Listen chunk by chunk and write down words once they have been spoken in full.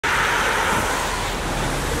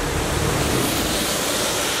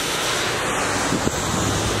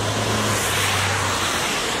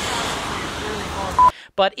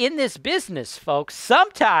But in this business, folks,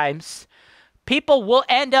 sometimes people will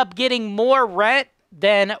end up getting more rent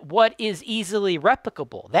than what is easily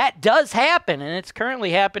replicable. That does happen, and it's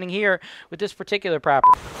currently happening here with this particular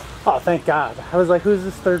property. Oh, thank God. I was like, who's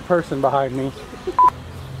this third person behind me?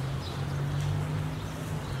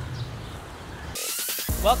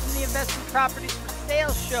 Welcome to the Investment Properties for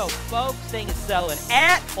Sale Show, folks. Thing is selling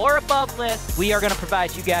at or above list. We are going to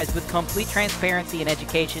provide you guys with complete transparency and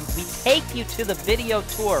education. We take you to the video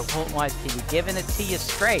tour of HoltonWiseTV, giving it to you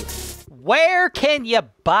straight. Where can you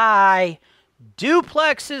buy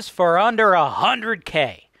duplexes for under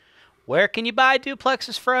 $100K? Where can you buy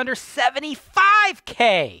duplexes for under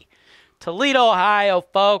 $75K? Toledo, Ohio,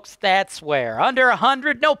 folks, that's where. Under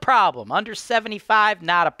 100, no problem. Under 75,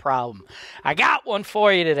 not a problem. I got one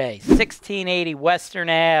for you today. 1680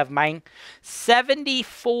 Western Ave, man.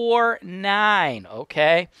 74.9,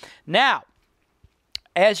 okay? Now,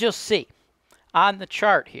 as you'll see on the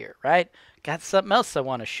chart here, right? Got something else I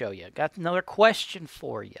want to show you. Got another question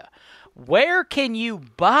for you. Where can you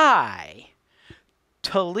buy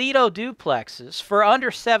Toledo duplexes for under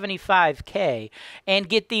 $75K and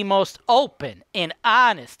get the most open and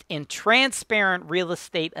honest and transparent real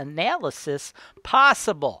estate analysis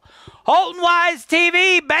possible?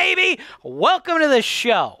 HoltonWiseTV, baby! Welcome to the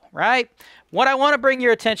show, right? What I want to bring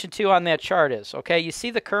your attention to on that chart is, okay, you see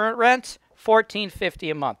the current rents, $1,450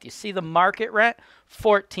 a month. You see the market rent,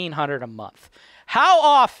 $1,400 a month. How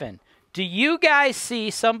often do you guys see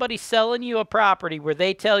somebody selling you a property where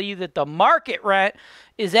they tell you that the market rent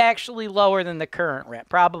is actually lower than the current rent?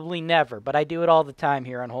 Probably never, but I do it all the time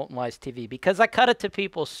here on HoltonWiseTV because I cut it to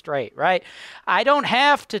people straight, right? I don't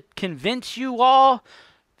have to convince you all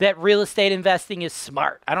that real estate investing is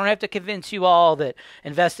smart. I don't have to convince you all that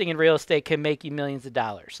investing in real estate can make you millions of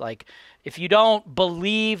dollars. Like, if you don't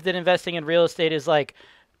believe that investing in real estate is like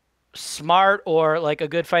smart or like a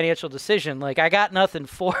good financial decision, like, I got nothing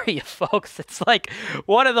for you, folks. It's like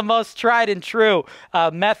one of the most tried and true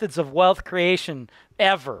methods of wealth creation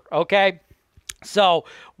ever, okay? So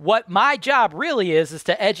what my job really is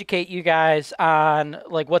to educate you guys on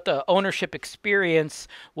like what the ownership experience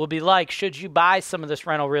will be like should you buy some of this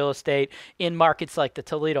rental real estate in markets like the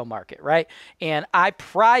Toledo market, right? And I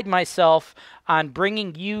pride myself on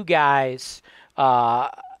bringing you guys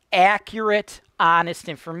accurate, honest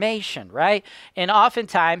information, right? And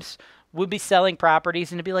oftentimes we'll be selling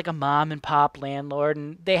properties and it'd be like a mom and pop landlord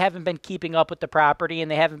and they haven't been keeping up with the property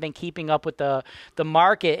and they haven't been keeping up with the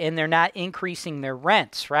market and they're not increasing their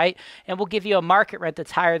rents, right? And we'll give you a market rent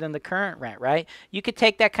that's higher than the current rent, right? You could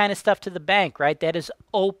take that kind of stuff to the bank, right? That is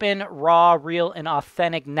open, raw, real, and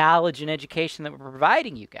authentic knowledge and education that we're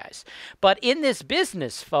providing you guys. But in this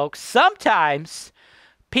business, folks, sometimes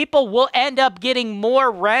people will end up getting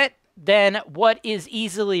more rent than what is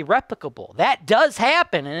easily replicable. That does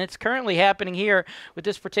happen, and it's currently happening here with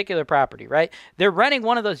this particular property, right? They're renting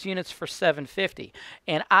one of those units for $750,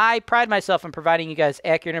 and I pride myself in providing you guys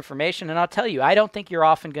accurate information, and I'll tell you, I don't think you're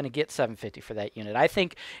often going to get $750 for that unit. I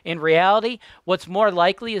think in reality, what's more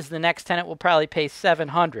likely is the next tenant will probably pay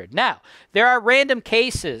 $700. Now, there are random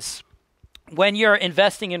cases when you're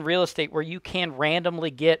investing in real estate where you can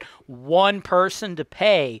randomly get one person to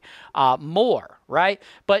pay more, right?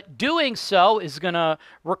 But doing so is going to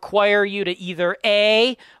require you to either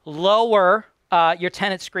A, lower your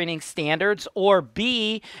tenant screening standards, or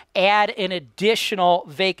B, add an additional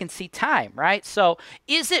vacancy time, right? So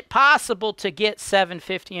is it possible to get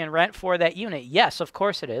 $750 in rent for that unit? Yes, of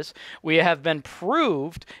course it is. We have been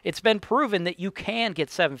it's been proven that you can get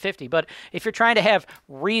 $750, but if you're trying to have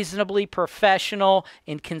reasonably professional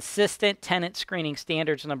and consistent tenant screening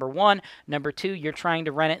standards, number one. Number two, you're trying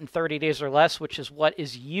to rent it in 30 days or less, which is what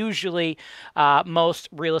is usually most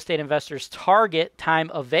real estate investors' target time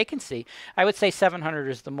of vacancy. I would say 700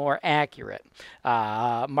 is the more accurate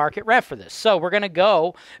market rent for this. So we're going to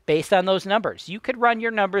go based on those numbers. You could run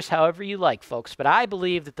your numbers however you like, folks, but I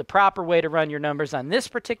believe that the proper way to run your numbers on this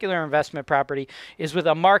particular investment property is with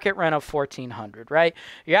a market rent of $1,400, right?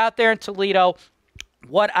 You're out there in Toledo.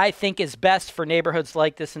 What I think is best for neighborhoods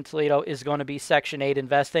like this in Toledo is going to be Section 8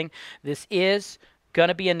 investing. This is going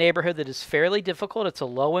to be a neighborhood that is fairly difficult. It's a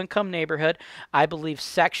low-income neighborhood. I believe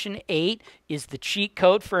Section 8 is the cheat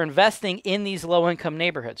code for investing in these low-income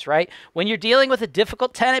neighborhoods, right? When you're dealing with a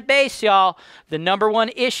difficult tenant base, y'all, the number one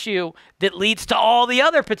issue that leads to all the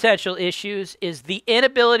other potential issues is the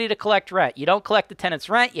inability to collect rent. You don't collect the tenant's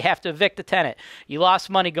rent, you have to evict the tenant. You lost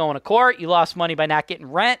money going to court. You lost money by not getting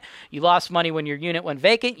rent. You lost money when your unit went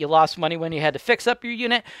vacant. You lost money when you had to fix up your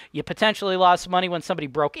unit. You potentially lost money when somebody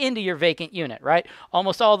broke into your vacant unit, right?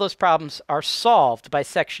 almost all those problems are solved by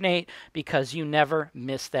Section 8 because you never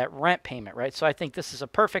miss that rent payment, right? So I think this is a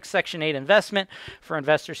perfect Section 8 investment for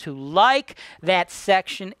investors who like that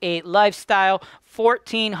Section 8 lifestyle.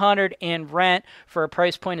 $1,400 in rent for a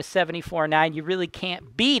price point of $74,900. You really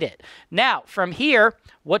can't beat it. Now, from here,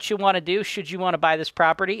 what you want to do, should you want to buy this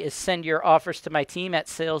property, is send your offers to my team at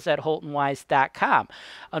sales@HoltonWise.com.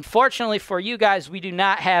 Unfortunately for you guys, we do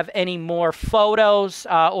not have any more photos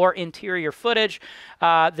or interior footage.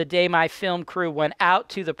 The day my film crew went out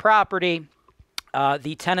to the property,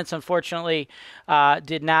 the tenants, unfortunately,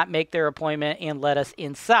 did not make their appointment and let us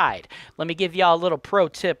inside. Let me give y'all a little pro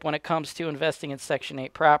tip when it comes to investing in Section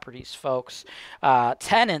 8 properties, folks.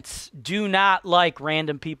 Tenants do not like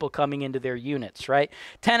random people coming into their units, right?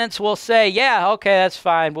 Tenants will say, yeah, okay, that's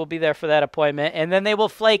fine. We'll be there for that appointment. And then they will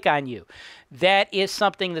flake on you. That is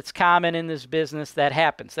something that's common in this business that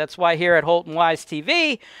happens. That's why here at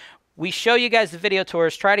HoltonWiseTV, we show you guys the video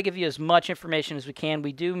tours, try to give you as much information as we can.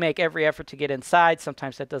 We do make every effort to get inside.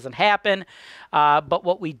 Sometimes that doesn't happen. But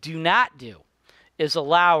what we do not do is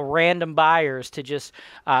allow random buyers to just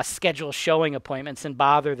schedule showing appointments and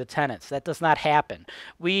bother the tenants. That does not happen.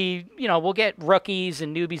 We'll get rookies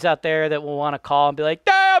and newbies out there that will want to call and be like,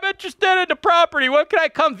 hey, I'm interested in the property. When can I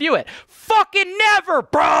come view it? Fucking never,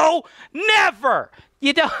 bro. Never.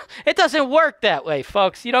 It doesn't work that way,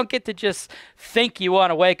 folks. You don't get to just think you want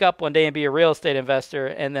to wake up one day and be a real estate investor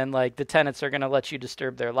and then like the tenants are going to let you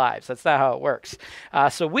disturb their lives. That's not how it works.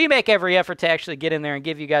 So we make every effort to actually get in there and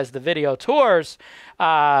give you guys the video tours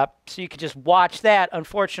so you can just watch that.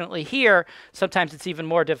 Unfortunately here, sometimes it's even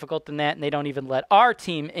more difficult than that and they don't even let our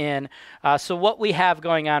team in. So what we have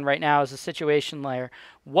going on right now is a situation layer.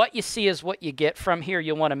 What you see is what you get. From here,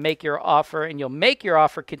 you'll want to make your offer, and you'll make your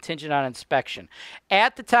offer contingent on inspection.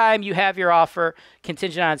 At the time you have your offer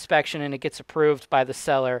contingent on inspection and it gets approved by the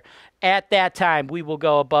seller, at that time we will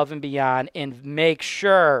go above and beyond and make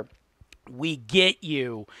sure we get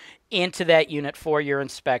you into that unit for your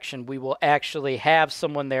inspection. We will actually have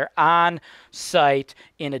someone there on site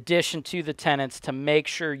in addition to the tenants to make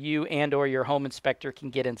sure you and or your home inspector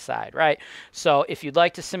can get inside, right? So if you'd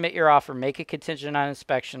like to submit your offer, make it contingent on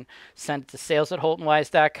inspection, send it to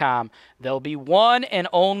sales@HoltonWise.com. There'll be one and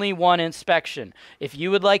only one inspection. If you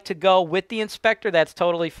would like to go with the inspector, that's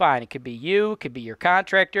totally fine. It could be you, it could be your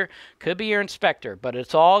contractor, could be your inspector, but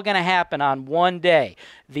it's all going to happen on one day.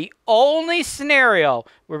 The only scenario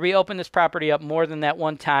where we open this property up more than that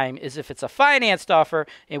one time is if it's a financed offer,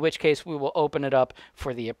 in which case we will open it up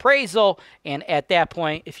for the appraisal. And at that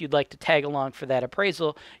point, if you'd like to tag along for that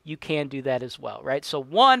appraisal, you can do that as well, right? So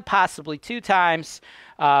one, possibly two times,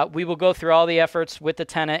 we will go through all the efforts with the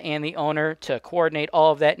tenant and the owner to coordinate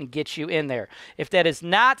all of that and get you in there. If that is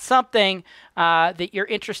not something that you're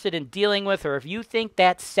interested in dealing with, or if you think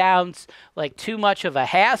that sounds like too much of a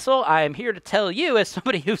hassle, I am here to tell you, as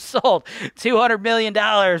somebody who sold $200 million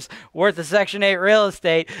worth of Section 8 real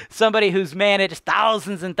estate, somebody who's managed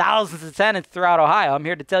thousands and thousands of tenants throughout Ohio, I'm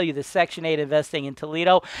here to tell you the Section 8 investing in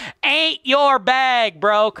Toledo ain't your bag,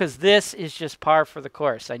 bro, because this is just par for the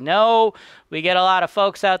course. I know we get a lot of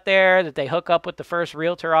folks out there that they hook up with the first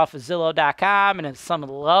realtor off of Zillow.com, and it's some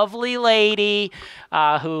lovely lady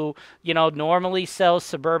who, normally sells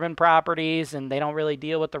suburban properties, and they don't really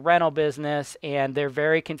deal with the rental business, and they're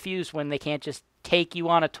very confused when they can't just take you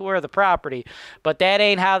on a tour of the property. But that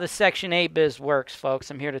ain't how the Section 8 biz works, folks.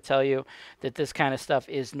 I'm here to tell you that this kind of stuff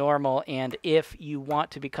is normal, and if you want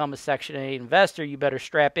to become a Section 8 investor, you better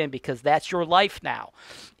strap in, because that's your life now.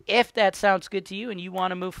 If that sounds good to you and you want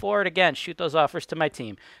to move forward, again, shoot those offers to my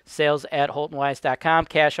team. Sales@HoltonWise.com.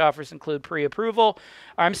 Cash offers include pre-approval.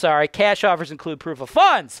 Cash offers include proof of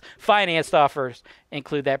funds. Financed offers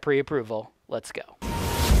include that pre-approval. Let's go.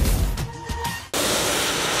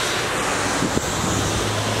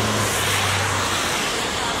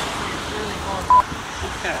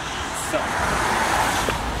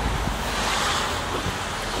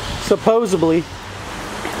 Supposedly.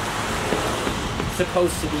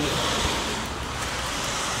 Supposed to be.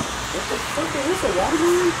 What the fuck is this, a water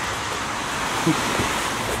balloon?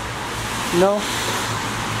 No.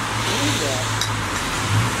 What is that?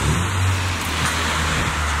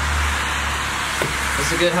 Is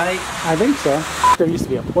this a good height? I think so. There used to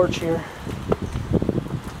be a porch here.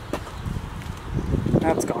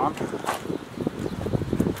 That's gone.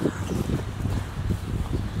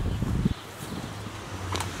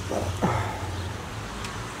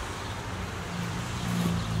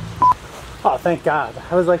 Oh, thank God.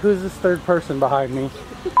 I was like, who's this third person behind me? I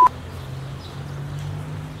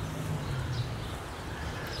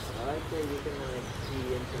like that you can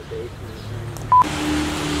see into the basement.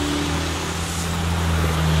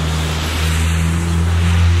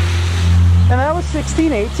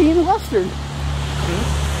 1618 Western.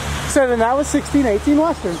 So then that was 1618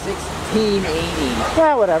 Western. 1680.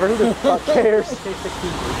 Yeah, whatever. Who the fuck cares?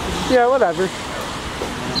 Yeah, whatever.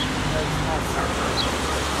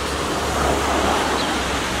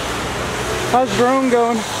 How's drone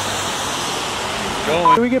going?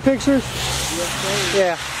 Can we get pictures?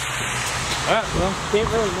 Yeah. Well, can't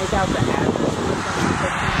really make out the address.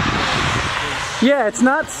 Yeah, it's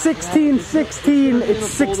not 1616,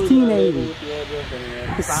 it's 1680.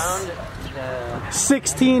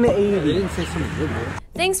 1680.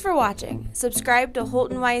 Thanks for watching. Subscribe to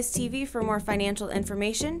HoltonWiseTV for more financial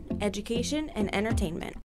information, education, and entertainment.